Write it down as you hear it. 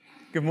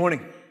Good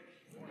morning.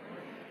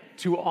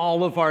 To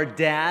all of our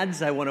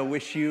dads, I want to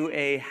wish you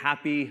a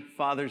happy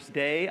Father's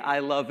Day. I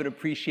love and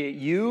appreciate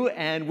you,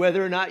 and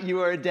whether or not you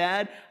are a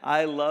dad,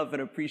 I love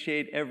and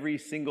appreciate every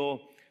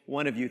single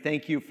one of you.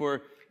 Thank you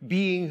for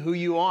being who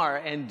you are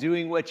and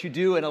doing what you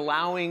do and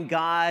allowing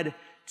God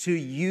to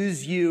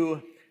use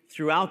you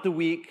throughout the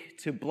week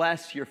to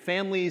bless your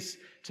families,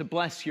 to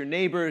bless your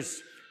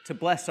neighbors, to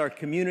bless our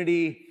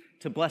community,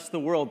 to bless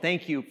the world.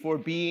 Thank you for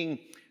being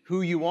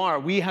who you are.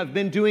 We have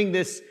been doing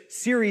this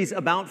series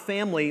about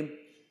family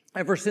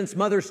ever since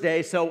Mother's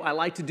Day, so I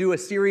like to do a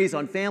series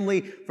on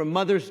family from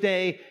Mother's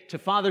Day to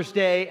Father's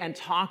Day and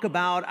talk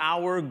about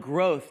our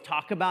growth,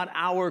 talk about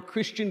our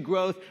Christian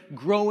growth,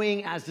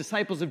 growing as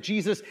disciples of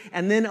Jesus,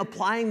 and then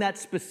applying that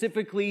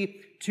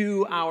specifically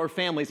to our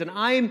families. And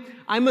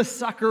I'm a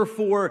sucker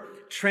for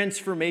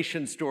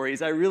transformation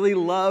stories. I really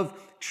love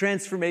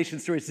transformation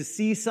stories, to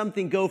see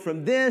something go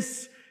from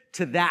this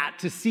to that,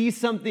 to see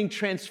something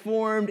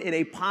transformed in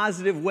a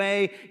positive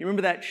way. You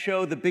remember that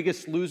show, The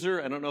Biggest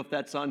Loser? I don't know if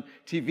that's on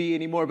TV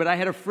anymore, but I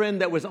had a friend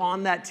that was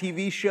on that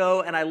TV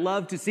show, and I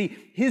love to see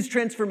his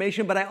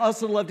transformation, but I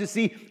also love to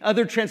see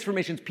other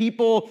transformations,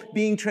 people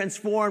being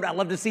transformed. I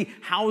love to see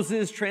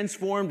houses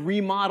transformed,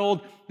 remodeled.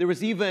 There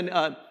was even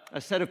a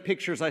set of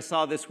pictures I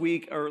saw this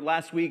week or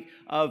last week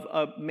of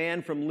a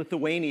man from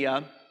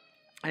Lithuania,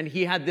 and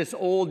he had this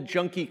old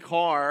junky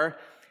car.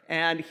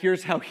 And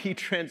here's how he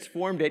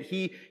transformed it.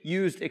 He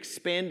used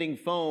expanding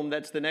foam,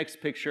 that's the next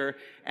picture,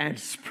 and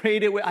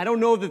sprayed it with, I don't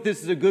know that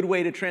this is a good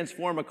way to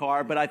transform a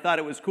car, but I thought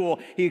it was cool.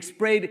 He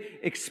sprayed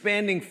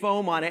expanding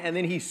foam on it, and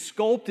then he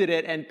sculpted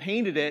it and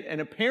painted it, and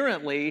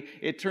apparently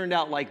it turned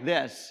out like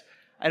this.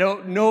 I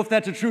don't know if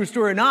that's a true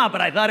story or not, but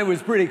I thought it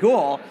was pretty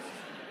cool.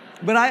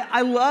 But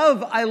I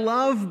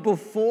love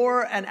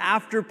before and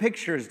after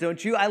pictures,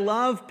 don't you? I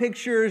love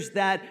pictures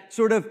that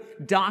sort of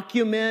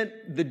document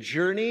the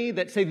journey,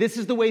 that say this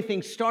is the way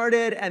things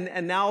started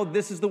and now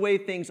this is the way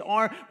things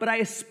are. But I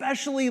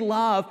especially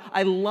love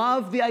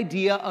the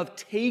idea of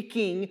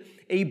taking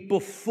a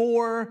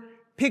before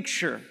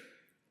picture.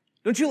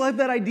 Don't you love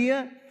that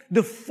idea?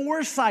 The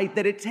foresight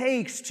that it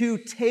takes to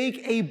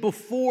take a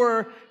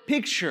before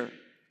picture.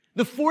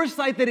 The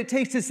foresight that it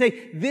takes to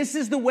say, this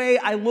is the way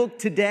I look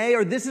today,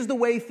 or this is the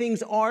way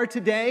things are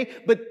today,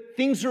 but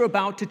things are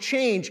about to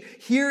change.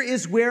 Here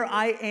is where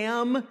I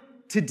am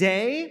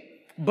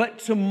today, but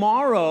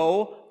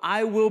tomorrow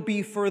I will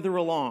be further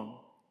along.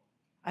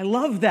 I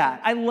love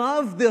that. I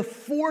love the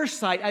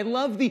foresight. I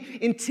love the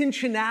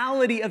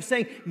intentionality of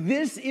saying,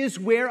 this is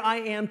where I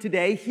am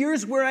today.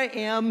 Here's where I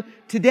am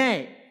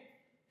today,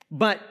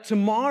 but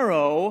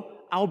tomorrow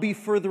I'll be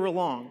further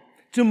along.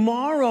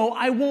 Tomorrow,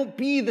 I won't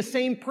be the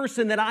same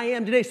person that I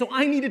am today. So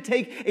I need to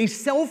take a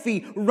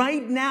selfie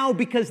right now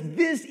because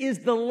this is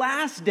the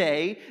last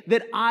day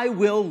that I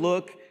will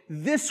look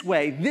this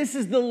way. This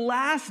is the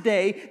last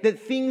day that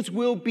things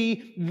will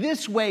be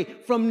this way.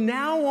 From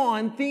now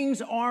on,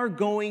 things are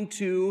going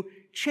to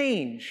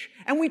change.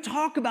 And we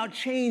talk about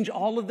change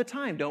all of the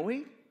time, don't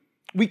we?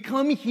 We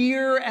come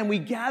here and we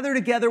gather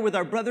together with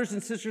our brothers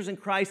and sisters in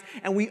Christ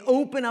and we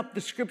open up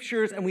the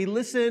scriptures and we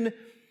listen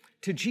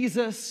to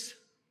Jesus.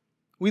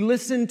 We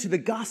listen to the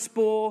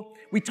gospel.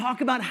 We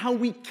talk about how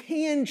we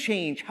can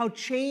change, how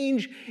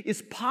change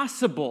is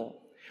possible.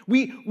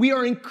 We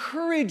are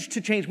encouraged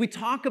to change. We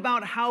talk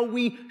about how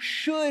we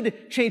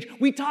should change.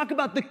 We talk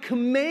about the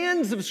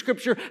commands of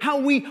Scripture, how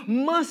we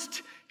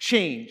must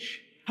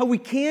change, how we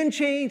can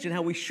change and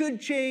how we should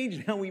change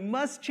and how we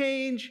must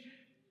change.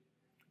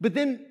 But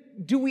then,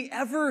 do we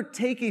ever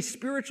take a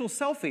spiritual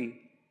selfie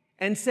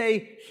and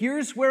say,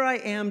 here's where I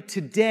am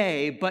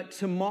today, but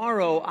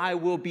tomorrow I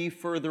will be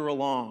further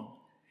along?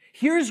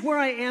 Here's where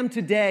I am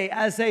today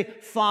as a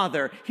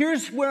father.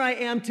 Here's where I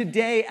am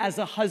today as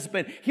a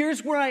husband.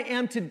 Here's where I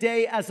am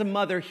today as a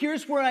mother.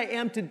 Here's where I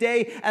am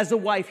today as a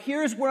wife.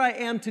 Here's where I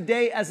am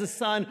today as a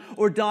son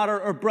or daughter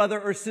or brother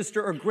or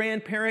sister or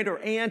grandparent or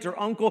aunt or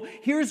uncle.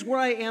 Here's where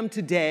I am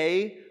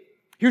today.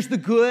 Here's the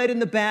good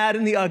and the bad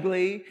and the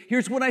ugly.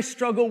 Here's what I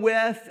struggle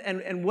with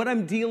and what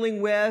I'm dealing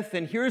with.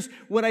 And here's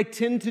what I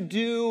tend to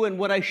do and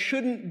what I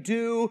shouldn't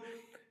do.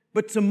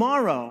 But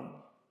tomorrow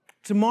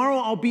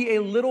I'll be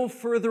a little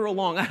further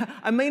along.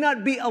 I may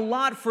not be a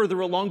lot further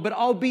along, but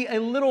I'll be a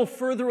little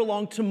further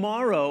along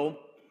tomorrow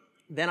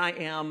than I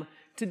am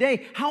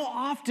today. How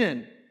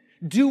often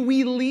do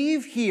we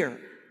leave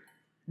here?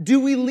 Do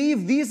we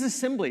leave these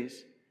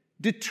assemblies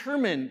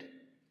determined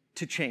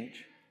to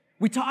change?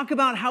 We talk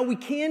about how we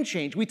can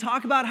change. We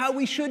talk about how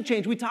we should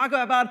change. We talk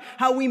about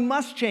how we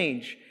must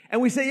change.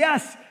 And we say,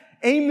 yes,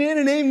 amen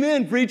and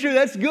amen, preacher.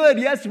 That's good.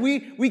 Yes,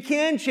 we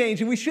can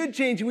change and we should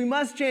change and we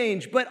must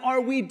change. But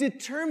are we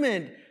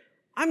determined?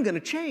 I'm going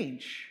to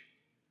change.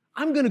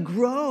 I'm going to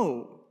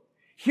grow.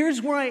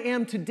 Here's where I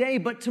am today,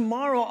 but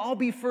tomorrow I'll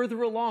be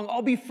further along.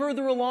 I'll be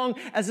further along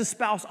as a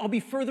spouse. I'll be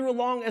further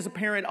along as a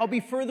parent. I'll be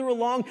further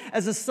along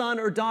as a son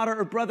or daughter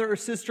or brother or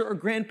sister or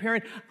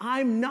grandparent.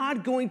 I'm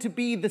not going to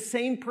be the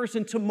same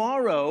person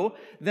tomorrow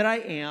that I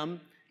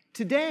am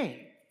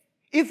today.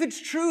 If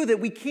it's true that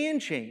we can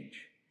change,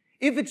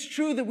 if it's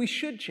true that we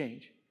should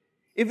change,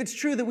 if it's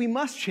true that we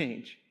must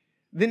change,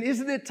 then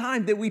isn't it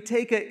time that we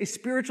take a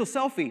spiritual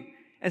selfie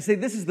and say,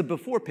 this is the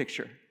before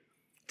picture.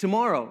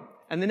 Tomorrow,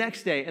 and the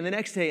next day, and the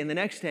next day, and the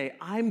next day,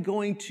 I'm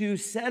going to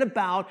set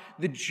about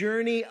the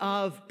journey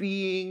of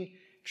being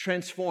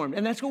transformed.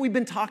 And that's what we've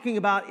been talking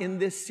about in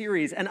this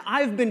series. And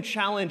I've been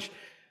challenged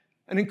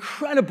an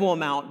incredible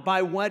amount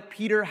by what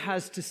Peter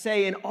has to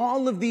say in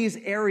all of these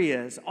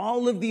areas,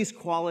 all of these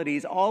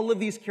qualities, all of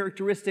these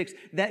characteristics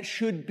that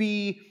should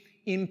be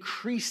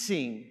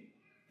increasing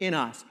in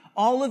us.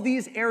 All of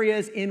these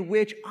areas in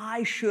which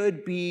I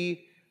should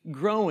be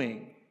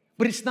growing.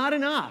 But it's not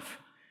enough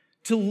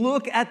to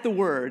look at the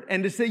word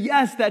and to say,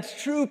 yes,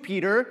 that's true,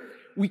 Peter.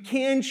 We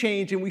can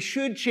change and we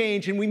should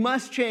change and we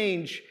must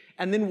change,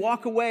 and then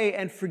walk away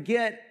and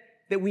forget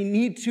that we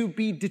need to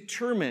be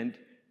determined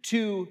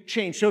to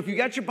change. So if you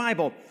got your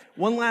Bible,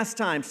 one last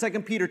time,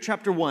 2 Peter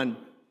chapter 1,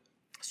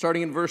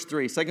 starting in verse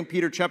 3. 2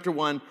 Peter chapter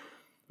 1,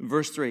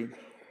 verse 3.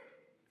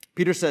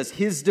 Peter says,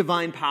 His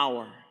divine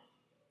power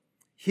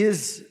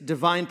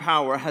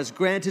has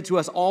granted to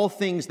us all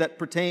things that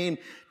pertain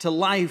to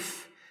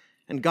life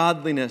and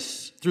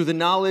godliness through the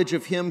knowledge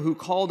of Him who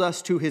called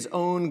us to His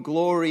own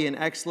glory and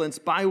excellence,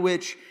 by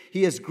which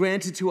He has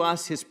granted to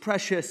us His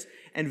precious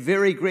and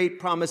very great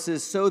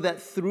promises, so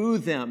that through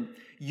them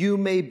you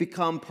may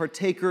become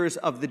partakers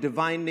of the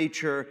divine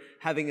nature,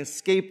 having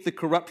escaped the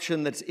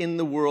corruption that's in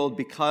the world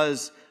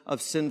because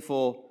of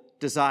sinful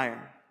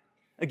desire.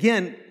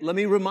 Again, let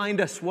me remind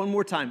us one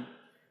more time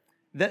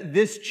that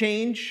this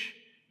change,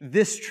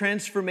 this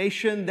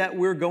transformation that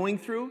we're going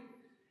through,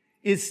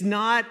 is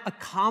not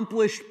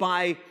accomplished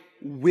by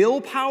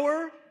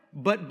willpower,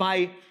 but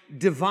by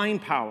divine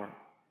power,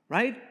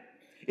 right?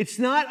 It's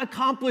not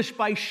accomplished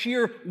by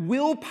sheer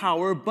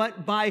willpower,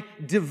 but by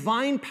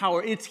divine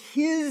power. It's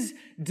His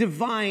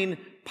divine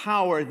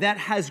power that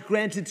has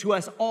granted to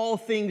us all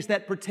things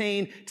that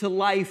pertain to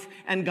life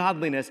and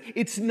godliness.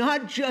 It's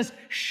not just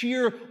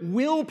sheer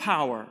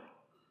willpower.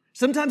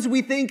 Sometimes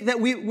we think that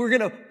we're going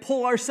to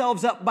pull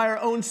ourselves up by our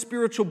own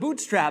spiritual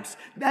bootstraps.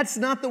 That's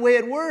not the way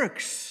it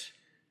works.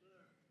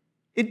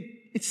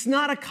 It's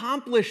not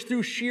accomplished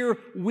through sheer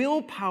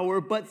willpower,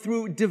 but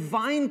through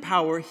divine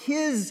power.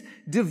 His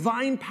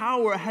divine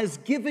power has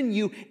given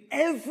you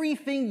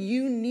everything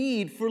you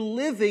need for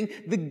living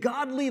the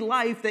godly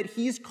life that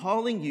He's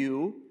calling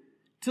you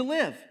to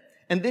live.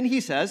 And then he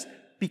says,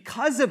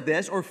 because of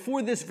this, or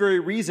for this very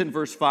reason,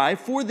 verse 5,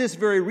 for this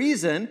very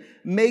reason,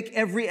 make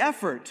every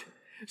effort.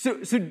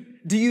 So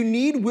do you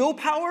need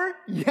willpower?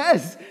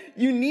 Yes,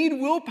 you need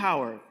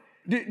willpower.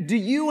 Do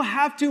you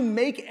have to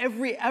make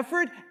every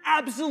effort?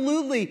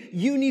 Absolutely,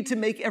 you need to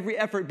make every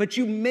effort. But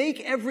you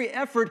make every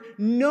effort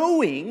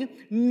knowing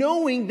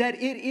that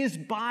it is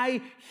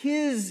by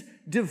His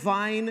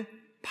divine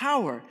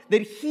power,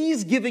 that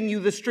He's giving you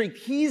the strength,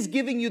 He's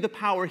giving you the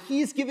power,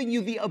 He's giving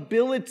you the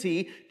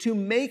ability to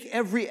make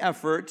every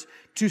effort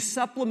to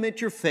supplement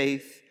your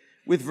faith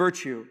with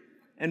virtue,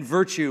 and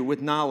virtue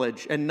with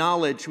knowledge, and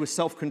knowledge with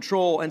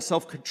self-control, and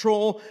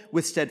self-control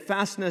with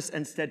steadfastness,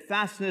 and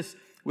steadfastness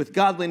with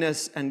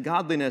godliness, and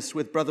godliness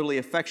with brotherly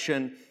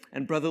affection,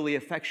 and brotherly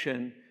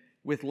affection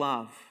with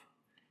love.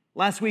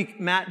 Last week,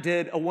 Matt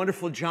did a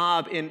wonderful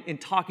job in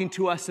talking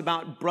to us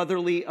about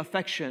brotherly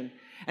affection.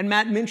 And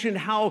Matt mentioned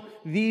how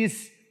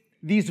these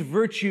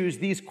virtues,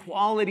 these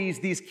qualities,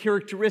 these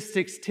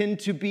characteristics tend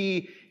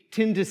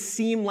to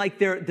seem like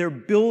they're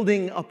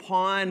building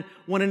upon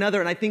one another.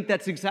 And I think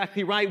that's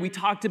exactly right. We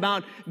talked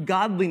about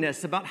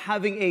godliness, about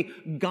having a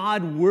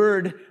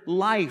God-word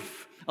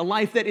life, a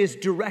life that is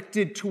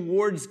directed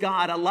towards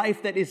God, a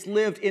life that is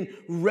lived in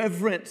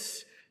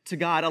reverence to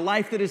God, a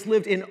life that is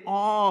lived in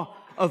awe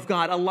of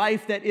God, a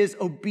life that is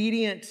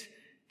obedient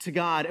to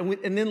God.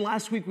 And then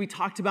last week we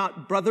talked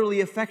about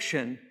brotherly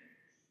affection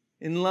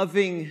in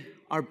loving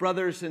our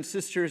brothers and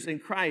sisters in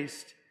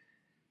Christ.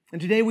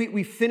 And today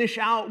we finish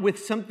out with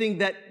something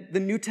that the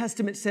New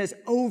Testament says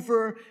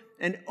over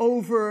and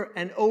over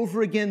and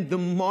over again, the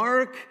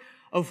mark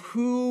of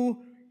who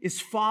is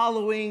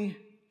following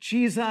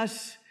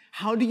Jesus.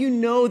 How do you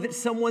know that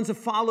someone's a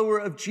follower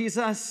of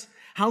Jesus?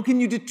 How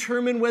can you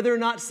determine whether or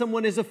not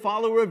someone is a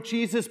follower of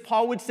Jesus?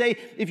 Paul would say,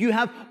 if you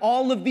have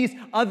all of these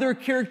other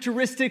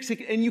characteristics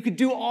and you could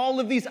do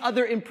all of these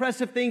other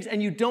impressive things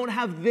and you don't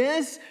have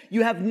this,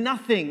 you have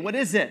nothing. What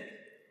is it?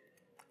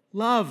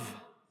 Love.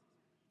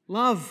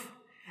 Love.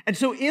 And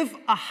so if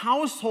a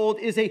household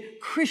is a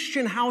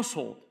Christian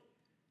household,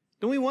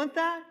 don't we want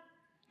that?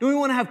 Don't we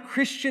want to have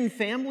Christian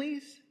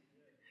families?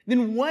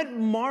 Then what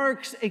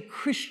marks a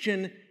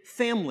Christian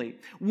family?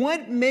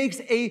 What makes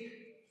a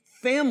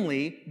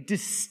family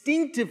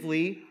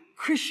distinctively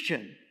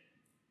Christian?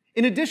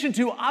 In addition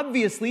to,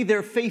 obviously,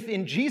 their faith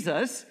in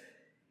Jesus,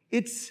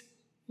 it's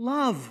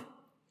love.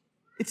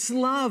 It's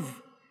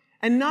love.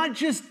 And not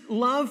just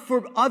love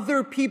for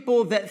other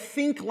people that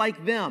think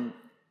like them.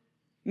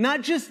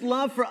 Not just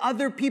love for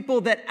other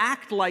people that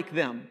act like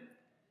them.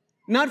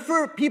 Not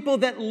for people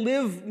that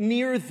live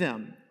near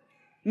them.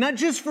 Not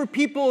just for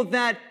people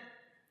that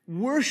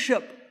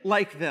worship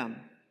like them.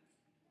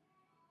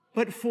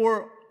 but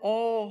for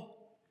all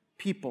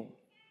people.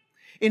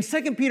 In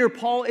 2 Peter,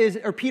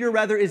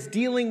 Peter is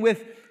dealing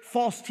with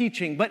false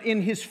teaching, but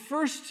in his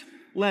first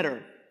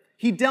letter,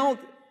 he dealt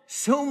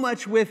so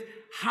much with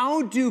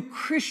how do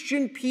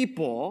Christian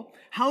people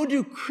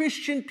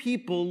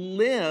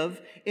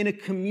live in a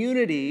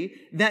community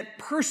that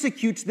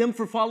persecutes them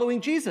for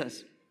following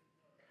Jesus?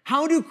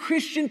 How do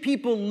Christian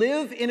people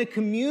live in a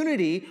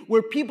community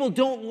where people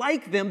don't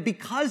like them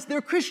because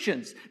they're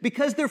Christians,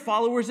 because they're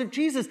followers of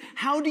Jesus?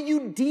 How do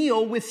you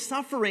deal with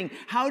suffering?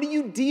 How do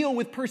you deal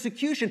with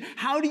persecution?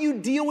 How do you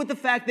deal with the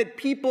fact that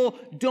people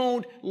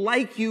don't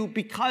like you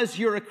because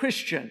you're a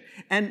Christian?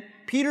 And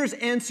Peter's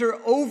answer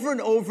over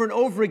and over and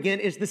over again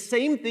is the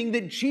same thing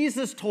that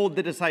Jesus told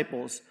the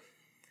disciples.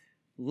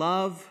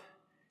 Love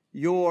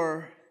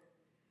your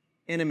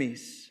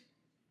enemies.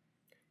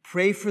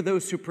 Pray for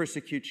those who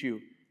persecute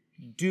you.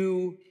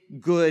 Do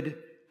good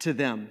to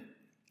them.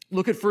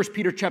 Look at 1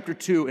 Peter chapter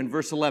 2 and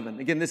verse 11.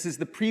 Again, this is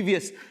the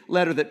previous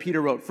letter that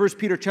Peter wrote. 1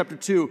 Peter chapter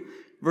 2,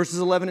 verses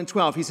 11 and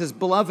 12. He says,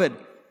 Beloved,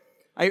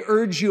 I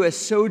urge you as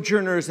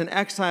sojourners and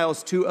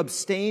exiles to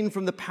abstain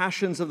from the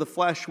passions of the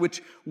flesh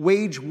which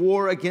wage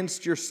war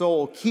against your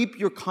soul. Keep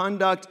your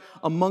conduct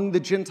among the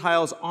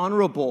Gentiles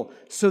honorable,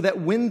 so that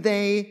when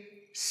they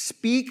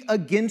speak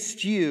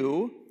against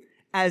you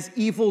as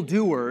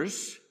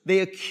evildoers, they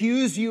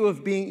accuse you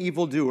of being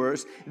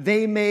evildoers,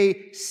 they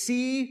may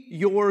see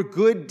your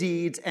good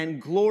deeds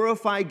and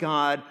glorify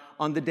God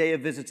on the day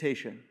of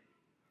visitation.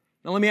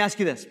 Now let me ask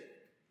you this.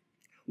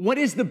 What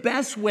is the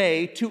best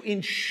way to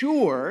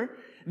ensure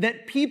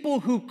that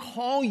people who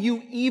call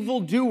you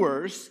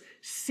evildoers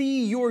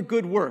see your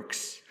good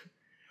works?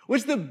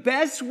 What's the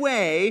best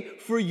way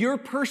for your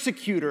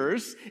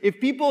persecutors, if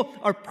people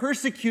are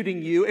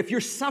persecuting you, if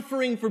you're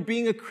suffering for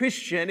being a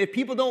Christian, if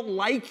people don't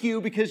like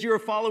you because you're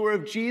a follower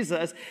of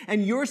Jesus,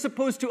 and you're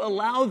supposed to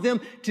allow them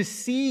to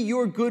see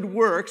your good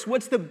works,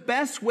 what's the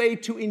best way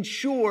to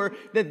ensure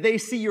that they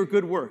see your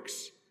good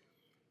works?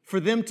 For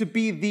them to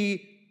be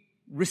the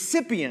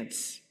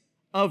recipients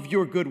of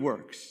your good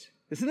works.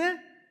 Isn't it?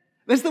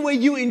 That's the way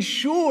you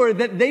ensure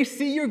that they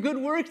see your good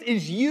works,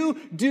 is you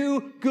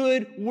do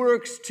good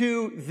works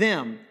to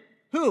them.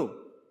 Who?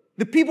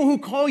 The people who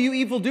call you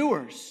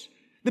evildoers.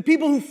 The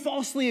people who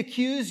falsely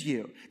accuse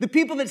you. The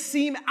people that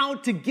seem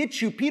out to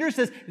get you. Peter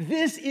says,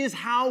 this is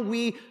how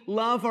we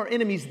love our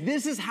enemies.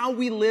 This is how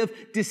we live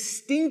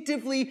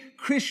distinctively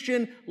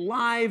Christian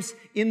lives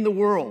in the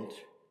world.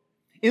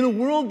 In a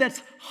world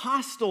that's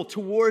hostile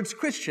towards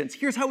Christians.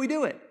 Here's how we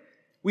do it.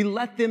 We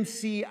let them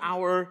see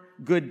our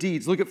good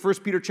deeds. Look at 1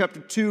 Peter chapter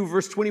 2,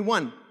 verse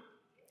 21.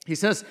 He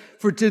says,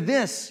 For to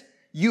this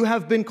you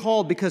have been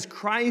called, because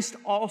Christ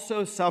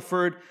also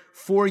suffered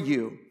for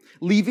you,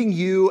 leaving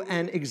you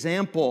an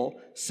example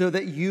so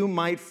that you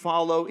might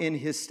follow in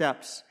his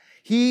steps.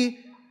 He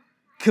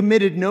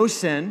committed no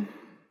sin,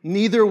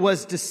 neither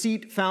was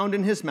deceit found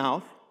in his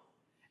mouth.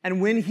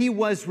 And when he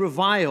was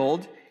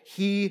reviled,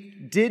 he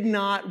did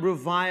not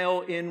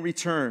revile in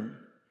return.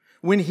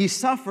 When he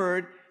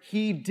suffered,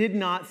 he did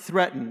not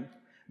threaten,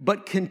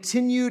 but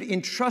continued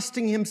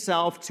entrusting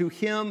himself to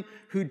him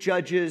who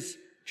judges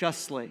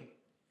justly.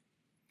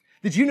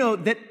 Did you know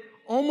that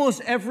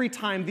almost every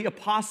time the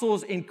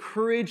apostles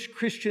encouraged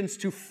Christians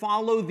to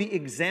follow the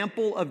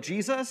example of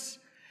Jesus,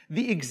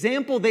 the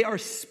example they are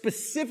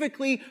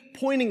specifically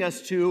pointing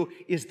us to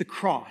is the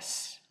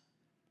cross?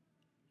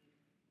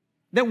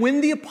 That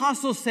when the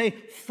apostles say,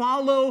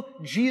 follow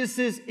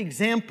Jesus'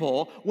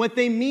 example, what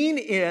they mean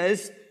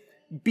is,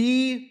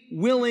 be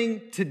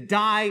willing to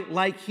die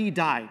like he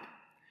died.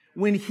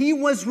 When he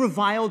was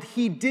reviled,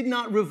 he did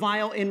not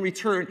revile in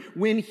return.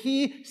 When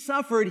he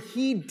suffered,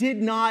 he did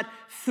not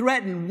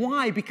threaten.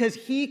 Why? Because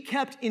he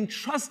kept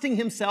entrusting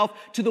himself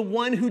to the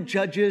one who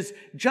judges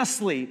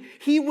justly.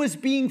 He was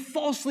being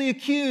falsely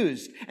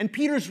accused. And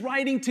Peter's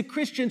writing to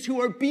Christians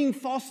who are being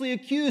falsely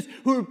accused,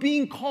 who are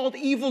being called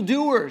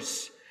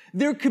evildoers.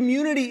 Their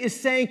community is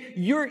saying,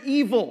 you're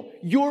evil,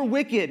 you're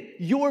wicked,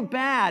 you're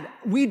bad.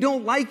 We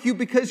don't like you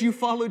because you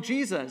follow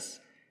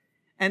Jesus.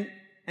 And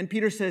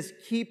Peter says,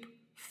 keep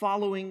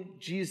following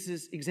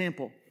Jesus'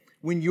 example.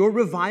 When you're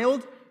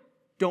reviled,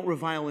 don't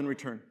revile in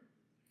return.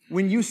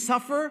 When you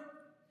suffer,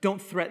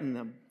 don't threaten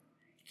them.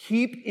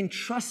 Keep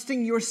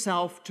entrusting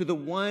yourself to the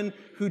one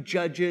who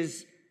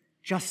judges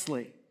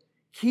justly.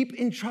 Keep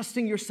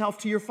entrusting yourself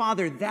to your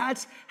Father.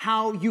 That's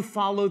how you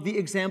follow the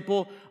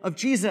example of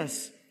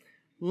Jesus.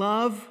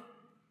 Love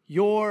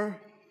your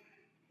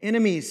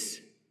enemies.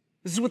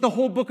 This is what the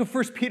whole book of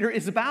 1 Peter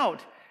is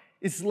about.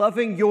 It's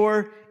loving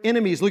your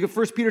enemies. Look at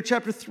 1 Peter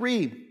chapter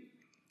 3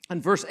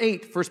 and verse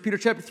 8. 1 Peter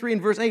chapter 3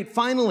 and verse 8.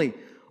 Finally,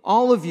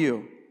 all of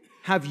you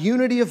have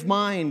unity of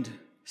mind,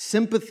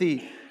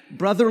 sympathy,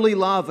 brotherly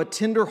love, a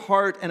tender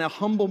heart, and a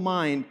humble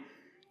mind.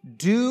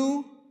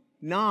 Do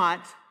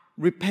not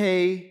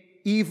repay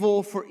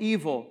evil for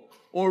evil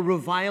or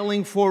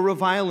reviling for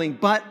reviling,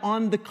 but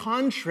on the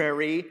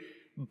contrary,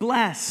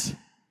 bless,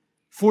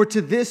 for to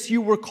this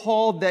you were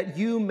called, that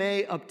you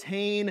may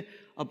obtain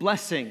a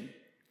blessing.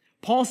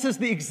 Paul says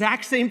the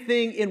exact same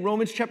thing in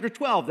Romans chapter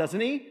 12, doesn't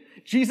he?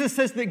 Jesus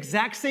says the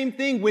exact same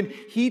thing when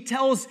he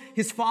tells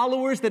his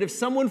followers that if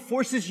someone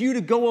forces you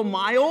to go a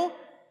mile,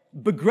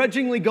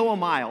 begrudgingly go a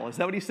mile. Is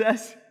that what he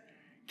says?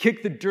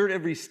 Kick the dirt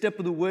every step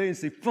of the way and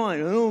say,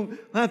 fine, I don't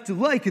have to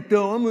like it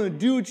though. I'm going to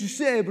do what you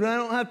say, but I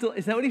don't have to.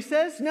 Is that what he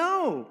says?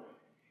 No.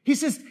 He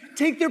says,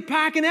 take their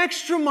pack an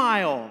extra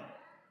mile.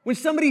 When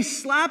somebody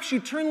slaps you,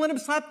 let them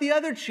slap the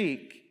other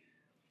cheek.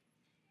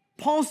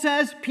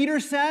 Peter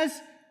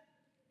says,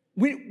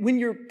 when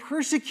you're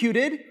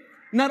persecuted,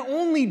 not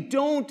only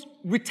don't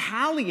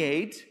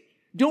retaliate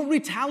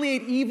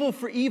evil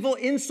for evil,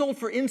 insult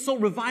for insult,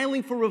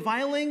 reviling for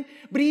reviling,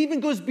 but he even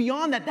goes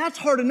beyond that. That's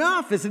hard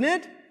enough, isn't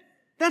it?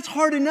 That's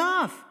hard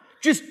enough.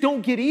 Just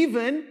don't get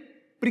even.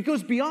 But he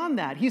goes beyond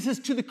that. He says,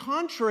 to the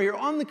contrary, or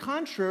on the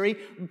contrary,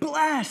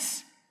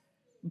 bless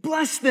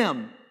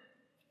them.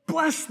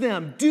 Bless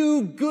them.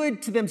 Do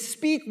good to them.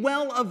 Speak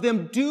well of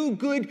them. Do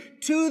good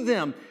to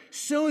them,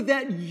 so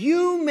that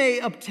you may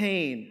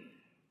obtain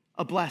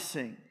a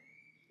blessing.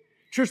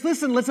 Church,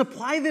 listen, let's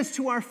apply this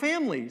to our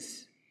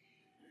families.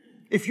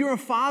 If you're a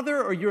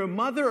father or you're a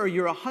mother or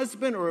you're a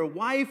husband or a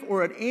wife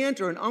or an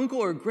aunt or an uncle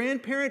or a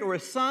grandparent or a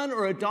son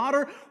or a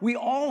daughter, we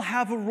all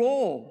have a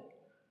role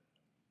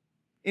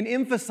in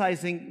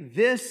emphasizing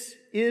this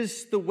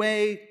is the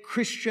way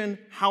Christian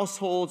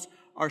households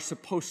are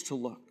supposed to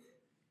look.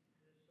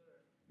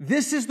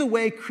 This is the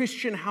way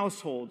Christian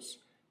households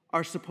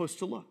are supposed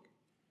to look.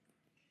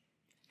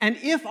 And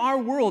if our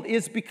world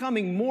is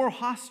becoming more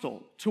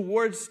hostile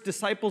towards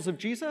disciples of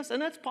Jesus,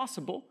 and that's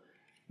possible,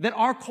 that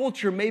our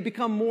culture may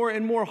become more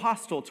and more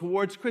hostile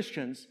towards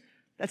Christians,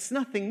 that's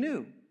nothing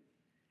new.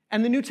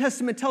 And the New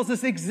Testament tells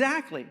us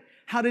exactly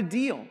how to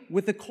deal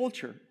with a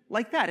culture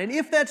like that. And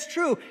if that's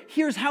true,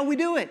 here's how we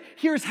do it.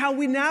 Here's how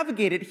we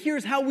navigate it.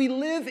 Here's how we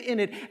live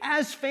in it.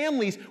 As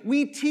families,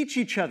 we teach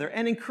each other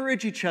and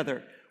encourage each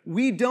other.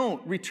 We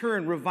don't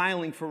return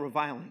reviling for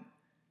reviling.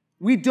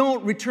 We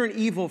don't return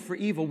evil for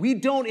evil. We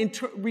don't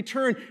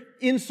return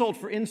insult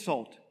for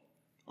insult.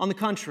 On the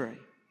contrary,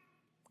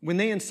 when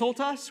they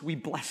insult us, we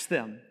bless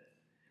them.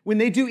 When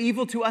they do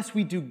evil to us,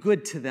 we do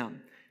good to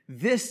them.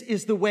 This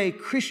is the way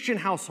Christian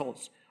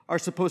households are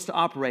supposed to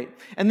operate.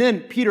 And then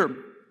Peter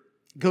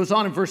goes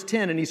on in verse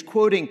 10, and he's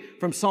quoting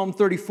from Psalm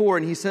 34,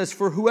 and he says,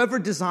 for whoever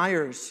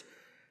desires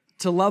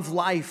to love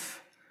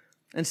life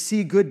and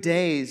see good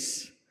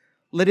days,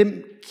 let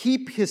him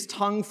keep his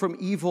tongue from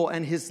evil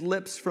and his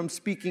lips from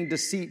speaking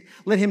deceit.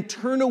 Let him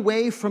turn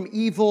away from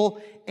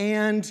evil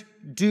and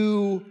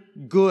do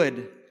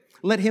good.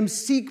 Let him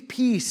seek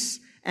peace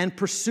and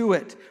pursue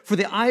it. For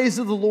the eyes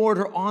of the Lord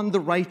are on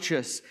the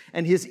righteous,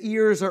 and his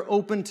ears are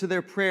open to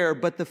their prayer.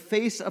 But the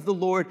face of the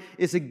Lord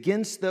is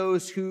against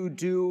those who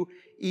do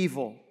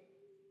evil.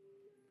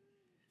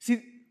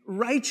 See,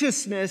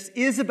 righteousness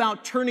is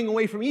about turning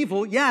away from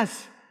evil,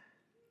 yes.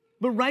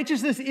 But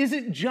righteousness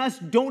isn't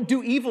just don't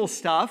do evil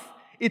stuff.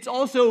 It's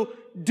also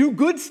do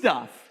good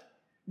stuff.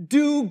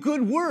 Do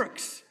good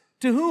works.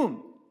 To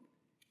whom?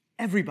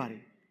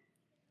 Everybody.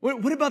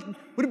 What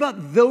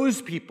about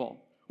those people?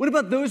 What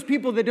about those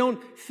people that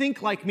don't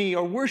think like me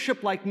or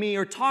worship like me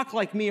or talk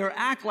like me or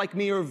act like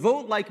me or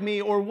vote like me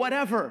or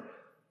whatever?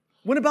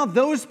 What about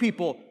those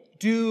people?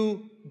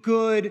 Do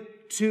good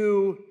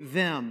to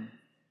them.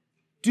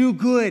 Do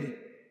good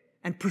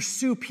and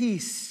pursue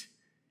peace.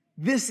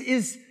 This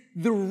is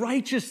the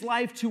righteous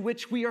life to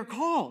which we are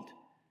called.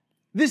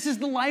 This is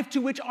the life to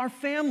which our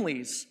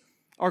families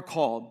are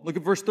called. Look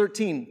at verse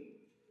 13.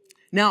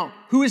 Now,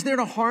 who is there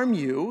to harm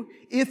you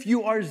if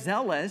you are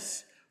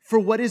zealous for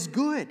what is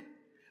good?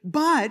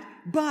 But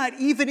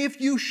even if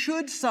you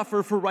should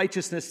suffer for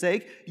righteousness'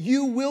 sake,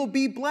 you will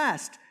be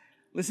blessed.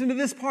 Listen to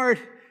this part,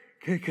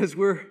 because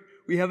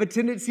we have a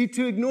tendency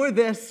to ignore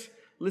this.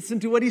 Listen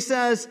to what he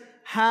says.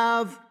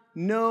 Have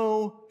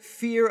no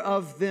fear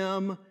of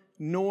them,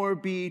 nor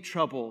be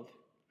troubled.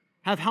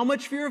 Have how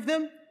much fear of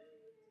them?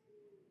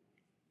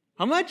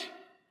 How much?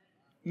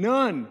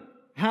 None.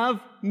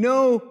 Have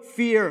no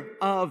fear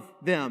of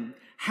them.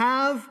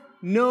 Have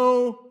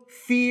no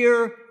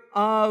fear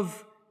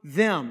of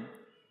them.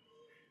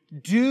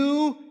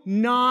 Do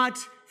not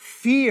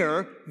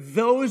fear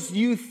those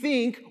you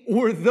think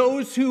or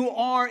those who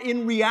are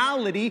in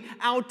reality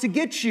out to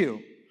get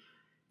you.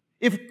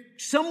 If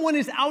someone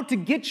is out to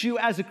get you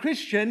as a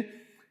Christian,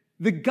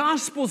 the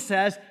gospel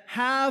says,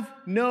 have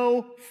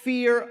no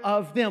fear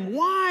of them.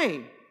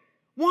 Why?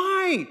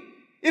 Why?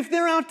 If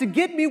they're out to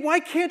get me, why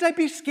can't I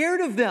be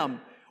scared of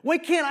them? Why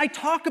can't I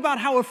talk about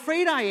how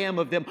afraid I am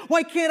of them?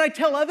 Why can't I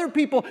tell other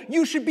people,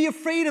 you should be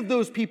afraid of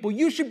those people?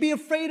 You should be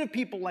afraid of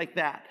people like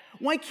that.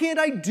 Why can't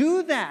I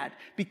do that?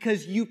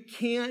 Because you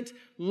can't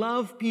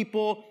love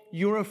people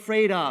you're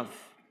afraid of.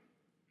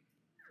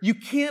 You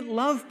can't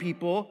love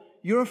people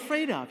you're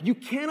afraid of. You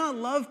cannot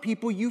love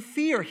people you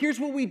fear. Here's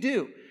what we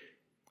do.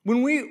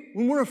 When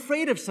we're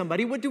afraid of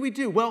somebody, what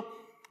do? Well,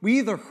 we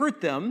either hurt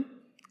them,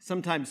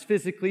 sometimes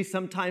physically,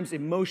 sometimes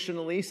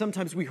emotionally,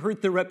 sometimes we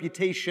hurt their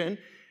reputation.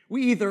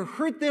 We either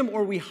hurt them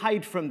or we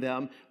hide from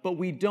them, but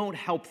we don't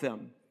help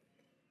them.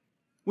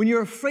 When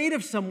you're afraid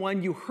of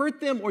someone, you hurt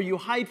them or you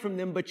hide from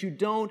them, but you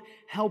don't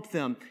help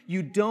them.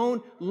 You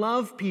don't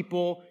love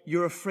people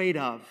you're afraid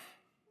of.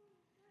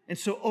 And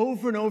so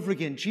over and over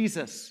again,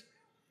 Jesus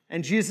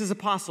and Jesus'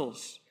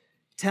 apostles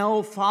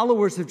tell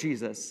followers of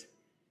Jesus,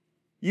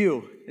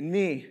 you and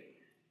me,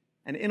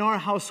 and in our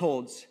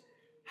households,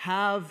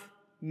 have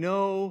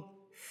no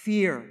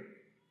fear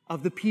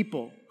of the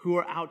people who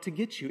are out to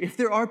get you. If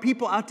there are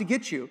people out to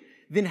get you,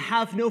 then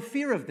have no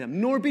fear of them,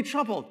 nor be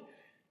troubled.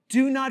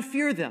 Do not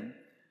fear them.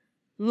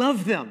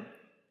 Love them.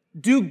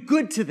 Do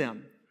good to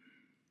them.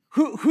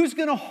 Who's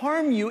going to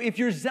harm you if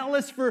you're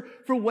zealous for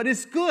what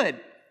is good?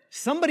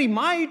 Somebody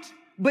might,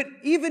 but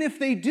even if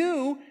they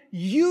do,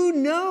 you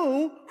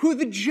know who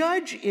the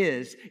judge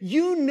is.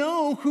 You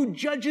know who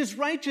judges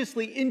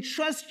righteously.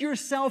 Entrust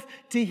yourself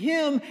to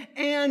him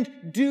and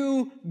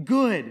do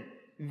good.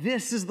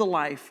 This is the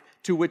life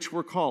to which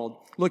we're called.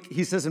 Look,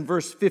 he says in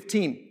verse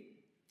 15,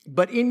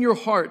 but in your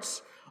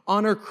hearts,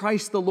 honor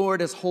Christ the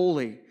Lord as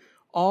holy,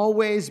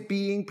 always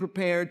being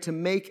prepared to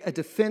make a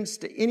defense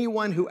to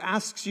anyone who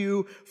asks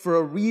you for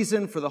a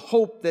reason for the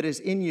hope that is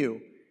in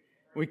you.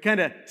 We kind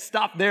of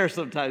stop there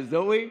sometimes,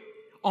 don't we?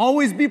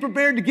 Always be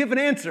prepared to give an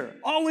answer.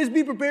 Always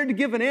be prepared to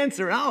give an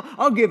answer.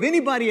 I'll give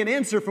anybody an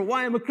answer for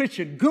why I'm a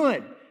Christian.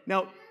 Good.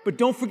 Now, but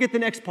don't forget the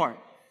next part.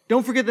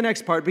 Don't forget the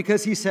next part,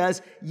 because he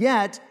says,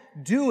 yet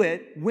do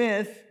it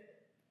with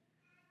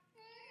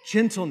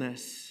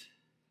gentleness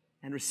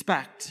and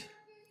respect,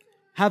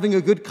 having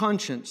a good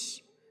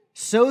conscience,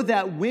 so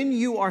that when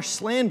you are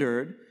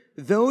slandered,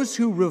 those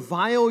who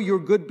revile your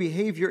good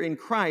behavior in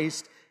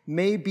Christ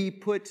may be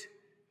put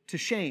to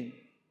shame.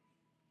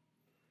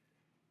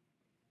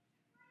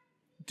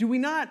 Do we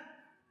not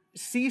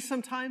see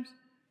sometimes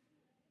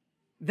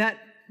that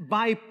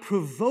by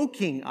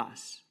provoking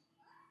us,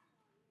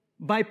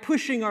 by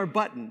pushing our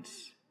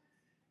buttons,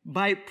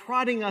 by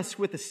prodding us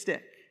with a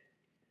stick,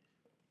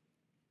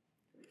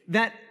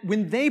 that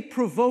when they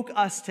provoke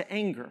us to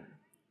anger,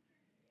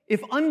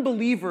 if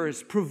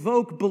unbelievers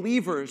provoke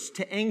believers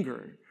to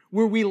anger,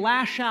 where we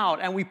lash out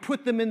and we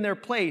put them in their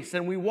place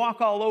and we walk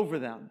all over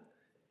them,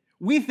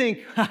 we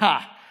think,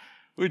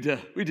 we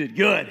did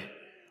good.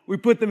 We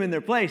put them in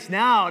their place.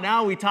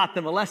 Now we taught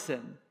them a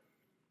lesson.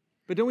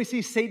 But don't we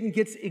see Satan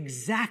gets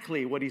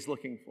exactly what he's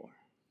looking for?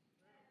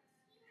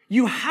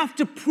 You have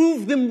to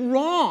prove them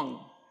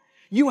wrong.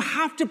 You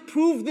have to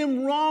prove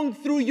them wrong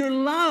through your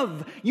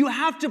love. You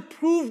have to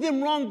prove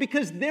them wrong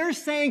because they're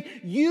saying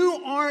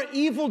you are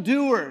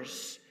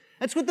evildoers.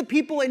 That's what the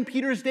people in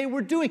Peter's day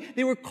were doing.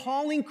 They were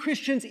calling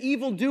Christians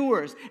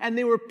evildoers, and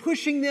they were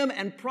pushing them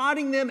and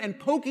prodding them and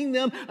poking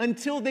them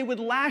until they would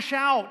lash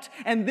out.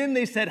 And then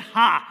they said,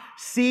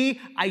 see,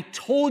 I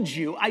told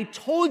you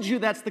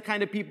that's the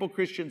kind of people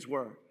Christians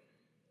were.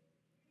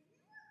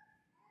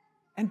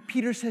 And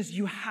Peter says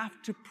you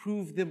have to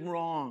prove them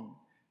wrong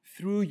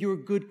through your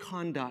good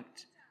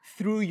conduct,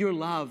 through your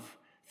love,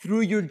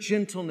 through your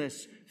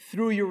gentleness,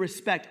 through your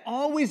respect.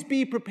 Always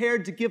be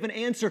prepared to give an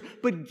answer,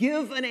 but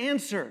give an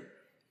answer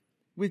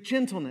with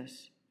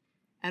gentleness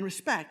and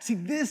respect. See,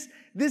 this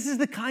is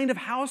the kind of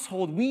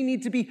household we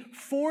need to be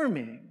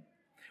forming.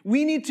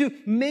 We need to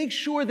make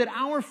sure that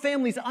our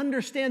families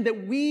understand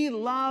that we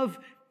love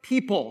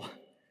people,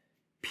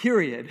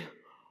 period.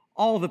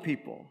 All the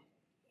people,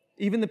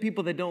 even the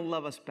people that don't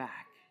love us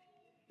back,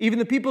 even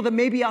the people that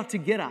may be out to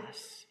get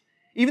us,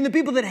 even the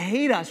people that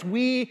hate us,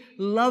 we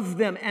love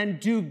them and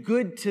do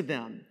good to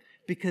them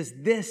because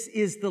this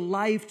is the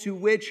life to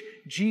which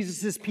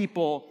Jesus'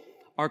 people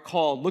are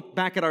called. Look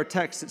back at our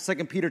text at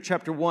 2 Peter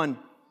chapter 1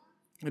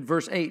 and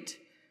verse 8.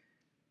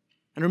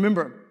 And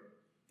remember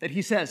that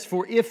he says,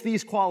 for if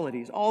these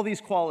qualities, all these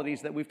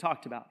qualities that we've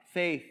talked about,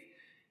 faith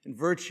and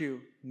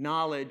virtue,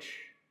 knowledge,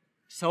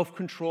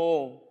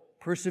 self-control,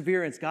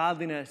 perseverance,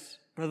 godliness,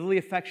 brotherly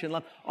affection,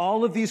 love,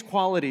 all of these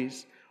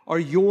qualities are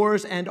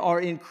yours and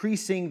are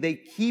increasing. They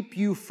keep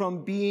you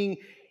from being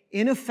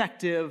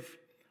ineffective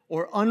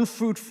or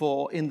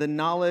unfruitful in the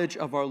knowledge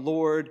of our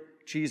Lord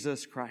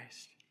Jesus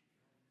Christ.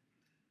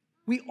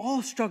 We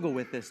all struggle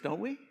with this,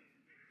 don't we?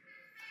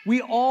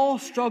 We all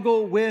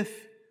struggle with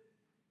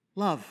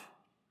love.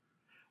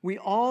 We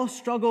all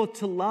struggle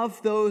to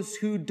love those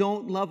who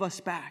don't love us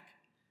back.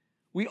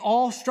 We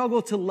all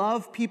struggle to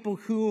love people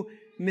who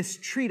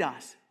mistreat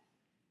us.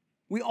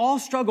 We all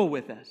struggle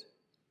with this.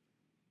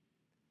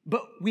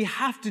 But we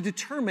have to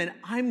determine,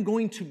 I'm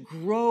going to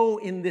grow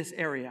in this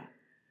area.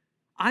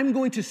 I'm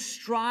going to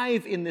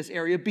strive in this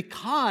area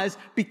because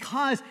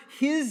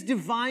His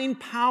divine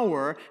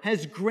power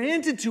has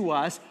granted to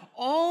us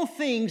all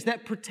things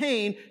that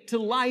pertain to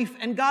life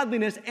and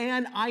godliness.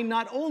 And I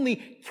not only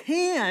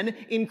can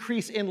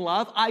increase in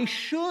love, I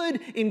should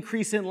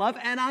increase in love,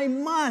 and I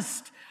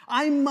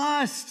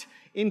must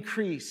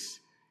increase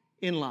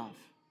in love.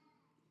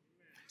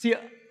 See,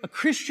 a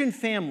Christian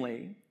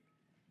family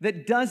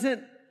that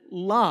doesn't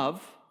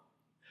love,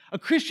 a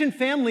Christian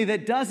family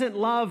that doesn't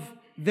love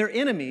their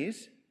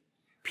enemies,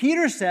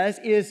 Peter says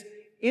is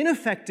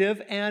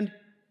ineffective and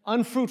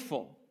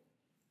unfruitful.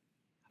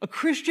 A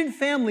Christian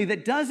family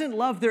that doesn't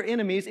love their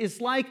enemies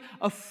is like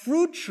a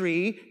fruit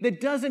tree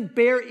that doesn't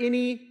bear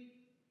any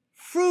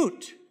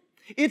fruit.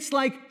 It's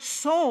like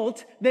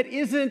salt that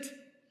isn't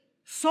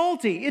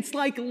salty. It's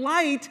like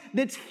light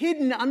that's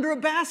hidden under a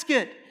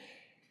basket.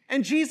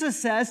 And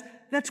Jesus says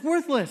that's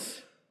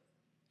worthless.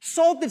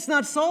 Salt that's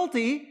not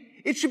salty,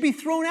 it should be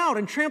thrown out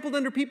and trampled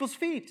under people's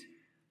feet.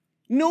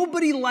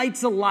 Nobody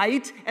lights a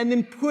light and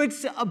then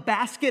puts a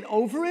basket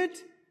over it.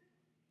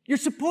 You're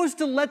supposed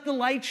to let the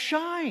light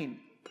shine.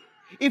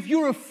 If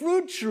you're a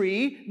fruit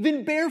tree,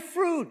 then bear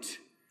fruit.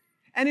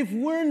 And if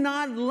we're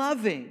not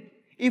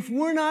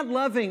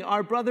loving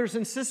our brothers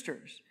and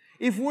sisters,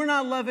 if we're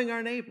not loving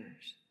our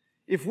neighbors,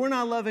 if we're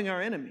not loving our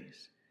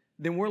enemies,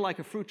 then we're like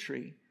a fruit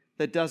tree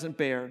that doesn't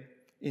bear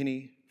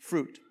any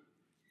fruit.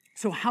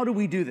 So how do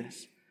we do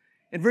this?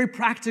 In very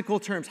practical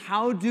terms,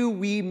 how do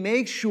we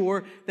make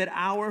sure that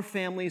our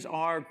families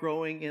are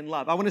growing in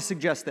love? I want to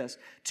suggest this.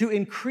 To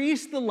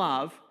increase the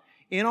love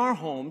in our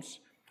homes,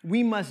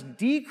 we must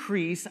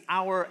decrease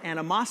our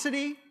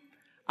animosity,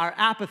 our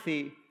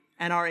apathy,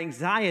 and our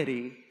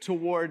anxiety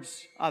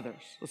towards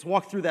others. Let's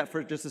walk through that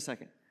for just a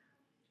second.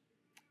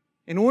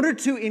 In order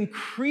to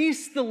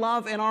increase the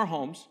love in our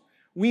homes,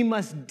 we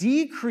must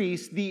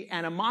decrease the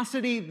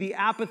animosity, the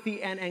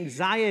apathy, and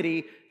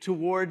anxiety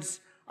towards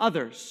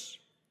others.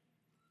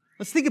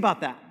 Let's think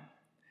about that.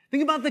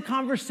 Think about the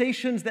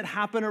conversations that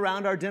happen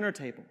around our dinner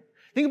table.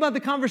 Think about the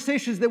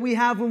conversations that we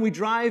have when we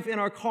drive in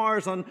our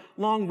cars on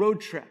long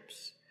road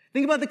trips.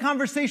 Think about the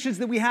conversations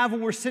that we have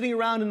when we're sitting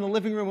around in the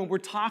living room and we're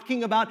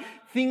talking about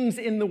things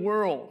in the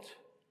world.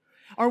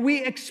 Are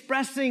we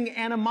expressing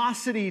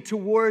animosity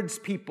towards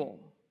people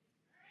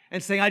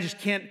and saying, I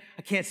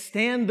can't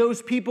stand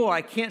those people, or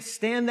I can't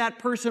stand that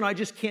person, or I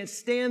just can't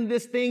stand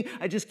this thing,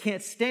 I just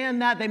can't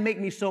stand that, they make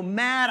me so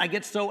mad, I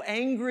get so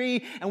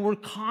angry, and we're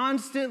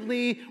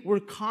constantly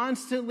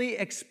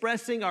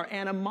expressing our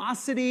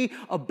animosity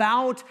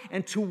about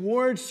and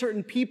towards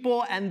certain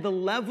people, and the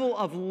level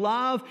of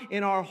love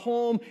in our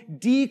home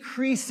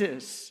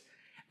decreases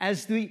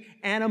as the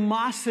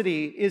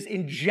animosity is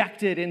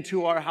injected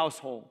into our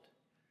household.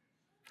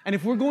 And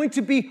if we're going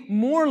to be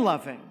more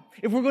loving,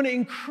 if we're going to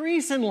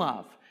increase in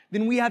love,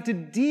 then we have to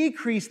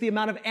decrease the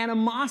amount of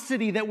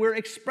animosity that we're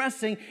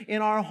expressing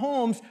in our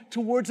homes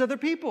towards other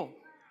people.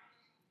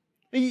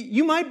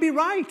 You might be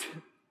right.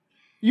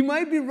 You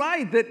might be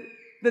right that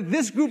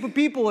this group of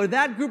people or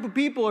that group of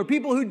people or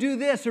people who do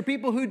this or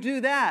people who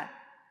do that,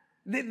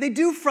 they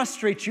do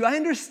frustrate you. I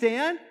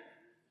understand.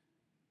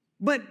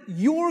 But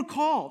you're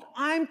called,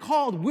 I'm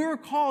called, we're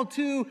called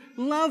to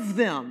love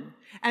them.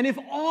 And if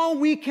all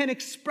we can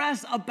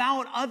express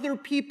about other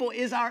people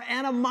is our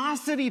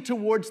animosity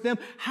towards them,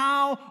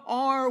 how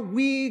are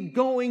we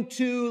going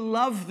to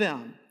love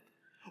them?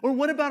 Or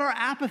what about our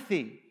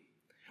apathy?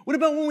 What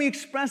about when we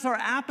express our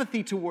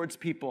apathy towards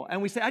people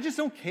and we say, I just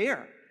don't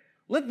care.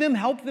 Let them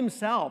help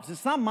themselves.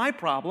 It's not my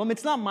problem.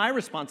 It's not my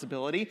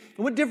responsibility.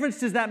 What difference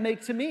does that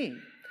make to me?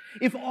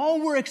 If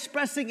all we're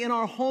expressing in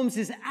our homes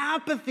is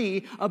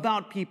apathy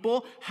about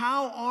people,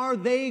 how are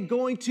they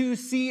going to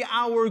see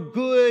our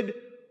good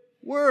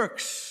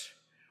works?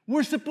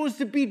 We're supposed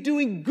to be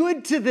doing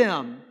good to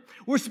them.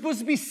 We're supposed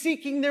to be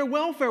seeking their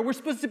welfare. We're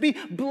supposed to be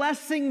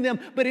blessing them.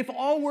 But if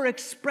all we're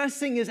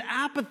expressing is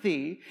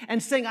apathy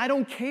and saying, I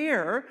don't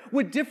care,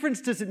 what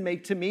difference does it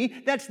make to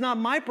me? That's not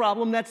my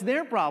problem, that's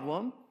their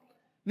problem.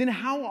 Then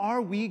how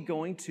are we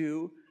going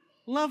to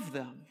love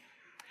them?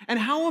 And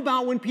how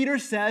about when Peter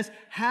says,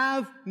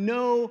 have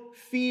no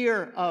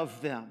fear of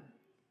them,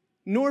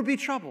 nor be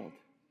troubled?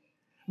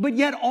 But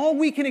yet all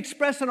we can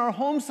express in our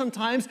homes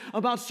sometimes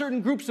about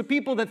certain groups of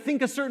people that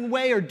think a certain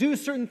way or do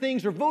certain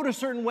things or vote a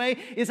certain way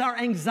is our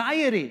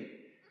anxiety.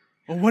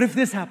 Well, what if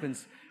this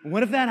happens?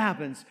 What if that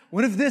happens?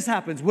 What if this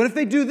happens? What if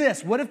they do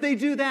this? What if they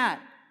do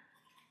that?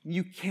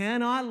 You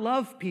cannot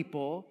love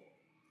people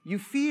you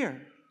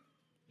fear.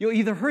 You'll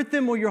either hurt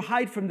them or you'll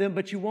hide from them,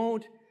 but you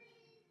won't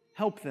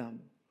help them.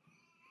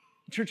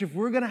 Church, if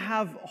we're going to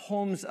have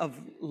homes of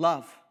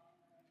love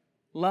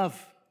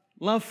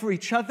for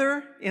each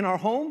other in our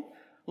home,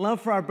 love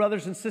for our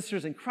brothers and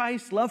sisters in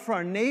Christ, love for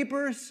our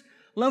neighbors,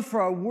 love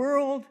for our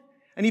world,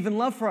 and even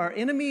love for our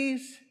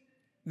enemies,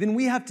 then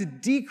we have to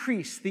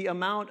decrease the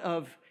amount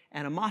of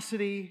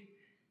animosity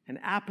and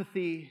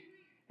apathy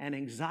and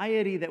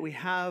anxiety that we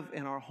have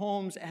in our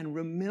homes and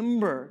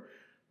remember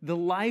the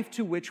life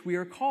to which we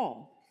are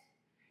called.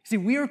 See,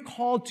 we are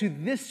called to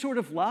this sort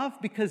of love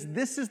because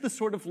this is the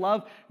sort of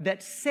love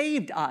that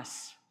saved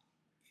us.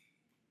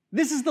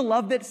 This is the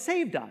love that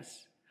saved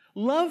us.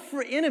 Love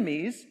for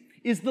enemies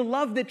is the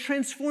love that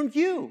transformed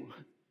you.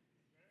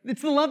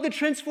 It's the love that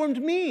transformed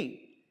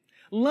me.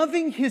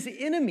 Loving his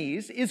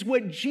enemies is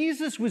what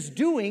Jesus was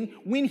doing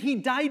when he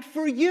died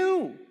for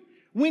you,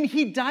 when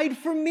he died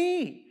for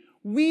me.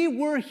 We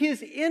were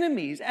his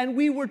enemies and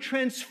we were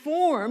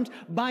transformed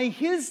by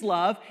his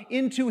love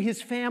into his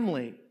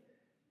family.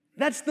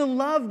 That's the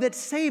love that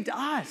saved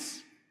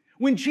us.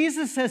 When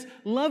Jesus says,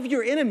 love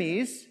your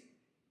enemies,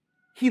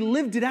 he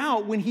lived it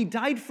out when he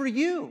died for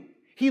you.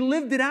 He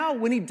lived it out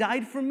when he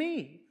died for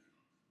me.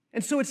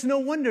 And so it's no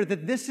wonder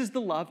that this is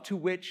the love to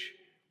which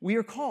we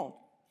are called.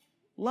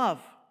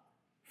 Love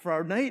for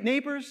our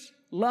neighbors,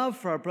 love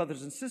for our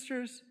brothers and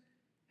sisters,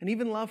 and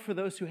even love for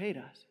those who hate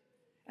us.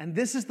 And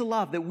this is the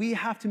love that we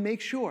have to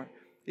make sure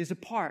is a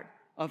part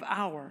of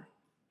our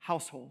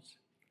households.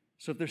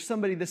 So if there's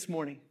somebody this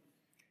morning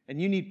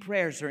and you need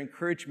prayers or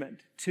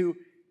encouragement to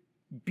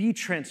be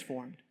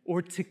transformed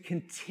or to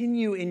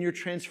continue in your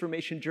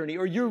transformation journey,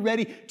 or you're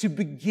ready to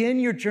begin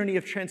your journey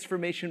of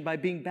transformation by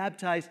being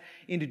baptized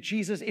into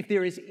Jesus, if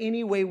there is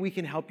any way we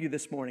can help you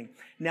this morning,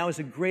 now is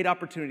a great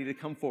opportunity to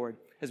come forward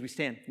as we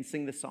stand and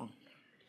sing this song.